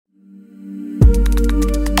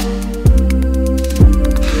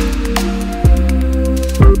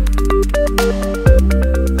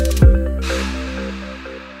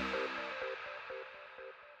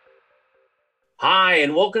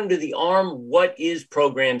welcome to the ARM What Is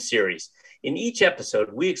Program series. In each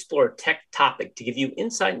episode, we explore a tech topic to give you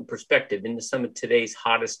insight and perspective into some of today's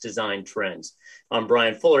hottest design trends. I'm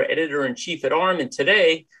Brian Fuller, Editor-in-Chief at ARM, and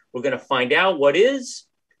today we're going to find out what is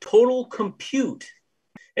total compute.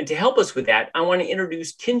 And to help us with that, I want to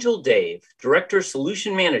introduce Kinjal Dave, Director of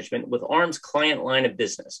Solution Management with ARM's client line of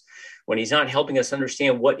business. When he's not helping us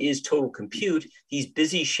understand what is total compute, he's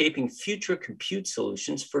busy shaping future compute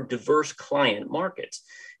solutions for diverse client markets.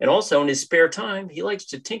 And also in his spare time, he likes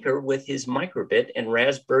to tinker with his microbit and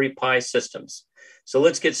Raspberry Pi systems. So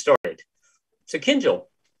let's get started. So Kinjal,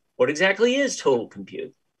 what exactly is total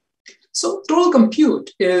compute? So total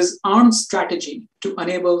compute is ARM's strategy to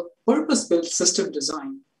enable purpose-built system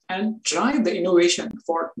design and drive the innovation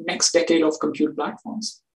for next decade of compute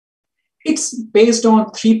platforms. It's based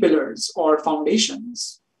on three pillars or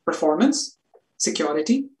foundations: performance,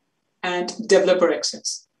 security, and developer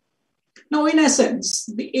access. Now, in essence,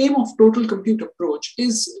 the aim of total compute approach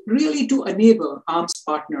is really to enable ARM's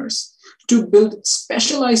partners to build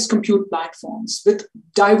specialized compute platforms with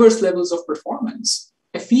diverse levels of performance,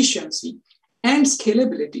 efficiency, and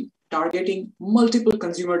scalability, targeting multiple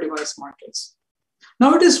consumer device markets.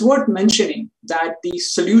 Now, it is worth mentioning that the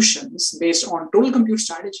solutions based on total compute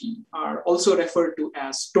strategy are also referred to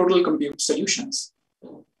as total compute solutions.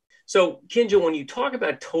 So, Kinjal, when you talk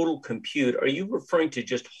about total compute, are you referring to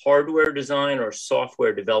just hardware design or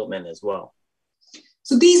software development as well?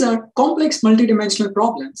 So these are complex multidimensional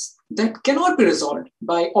problems that cannot be resolved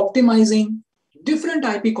by optimizing different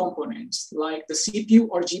IP components like the CPU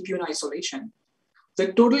or GPU in isolation.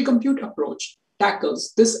 The total compute approach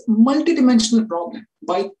tackles this multidimensional problem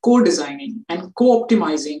by co-designing and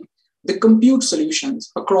co-optimizing the compute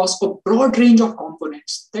solutions across a broad range of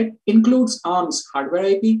components that includes ARM's hardware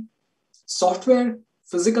IP, software,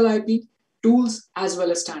 physical IP, tools, as well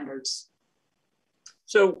as standards.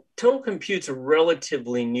 So total compute's a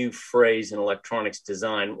relatively new phrase in electronics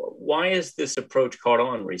design. Why has this approach caught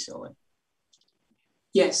on recently?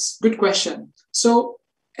 Yes, good question. So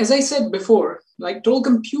as I said before, total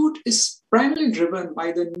compute is primarily driven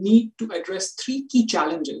by the need to address three key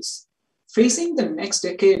challenges facing the next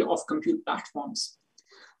decade of compute platforms.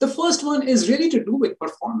 The first one is really to do with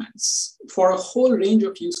performance for a whole range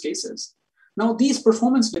of use cases. Now, these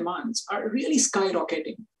performance demands are really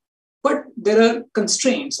skyrocketing, but there are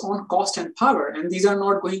constraints on cost and power, and these are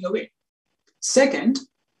not going away. Second,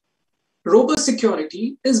 robust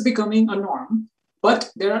security is becoming a norm,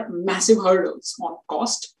 but there are massive hurdles on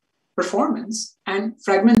cost, performance, and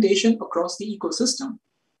fragmentation across the ecosystem.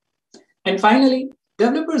 And finally,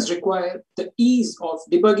 developers require the ease of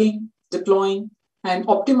debugging, deploying, and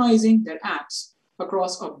optimizing their apps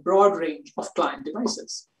across a broad range of client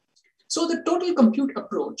devices. So the total compute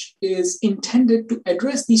approach is intended to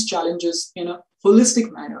address these challenges in a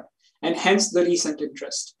holistic manner, and hence the recent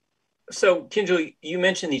interest. So, Kinjal, you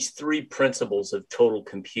mentioned these three principles of total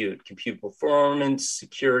compute: compute performance,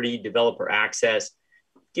 security, developer access.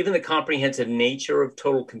 Given the comprehensive nature of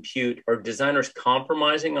total compute, are designers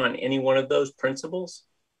compromising on any one of those principles?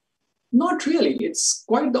 Not really. It's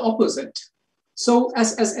quite the opposite. So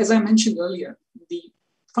as I mentioned earlier, the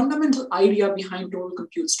fundamental idea behind total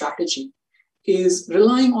compute strategy is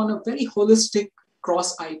relying on a very holistic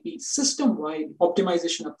cross-IP system-wide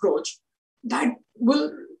optimization approach that will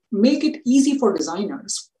make it easy for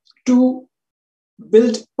designers to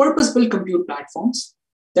build purpose-built compute platforms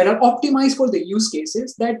that are optimized for the use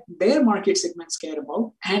cases that their market segments care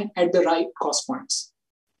about and at the right cost points.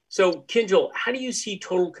 So, Kinjal, how do you see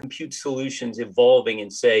total compute solutions evolving in,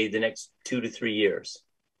 say, the next 2 to 3 years?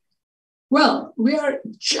 Well, we are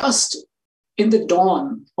just in the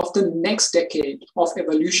dawn of the next decade of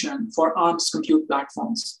evolution for ARM's compute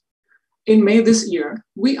platforms. In May this year,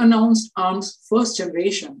 we announced ARM's first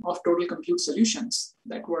generation of total compute solutions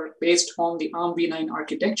that were based on the ARM v9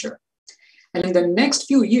 architecture. And in the next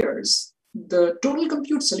few years, the total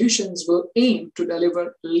compute solutions will aim to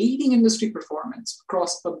deliver leading industry performance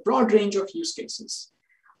across a broad range of use cases,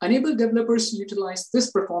 enable developers to utilize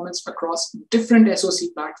this performance across different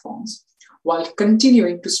SoC platforms, while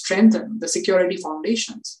continuing to strengthen the security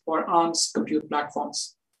foundations for ARM's compute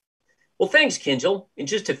platforms. Well, thanks, Kinjal. In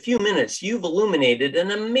just a few minutes, you've illuminated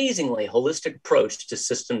an amazingly holistic approach to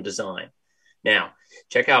system design. Now,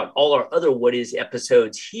 check out all our other What Is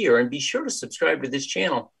episodes here, and be sure to subscribe to this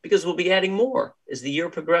channel because we'll be adding more as the year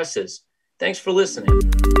progresses. Thanks for listening.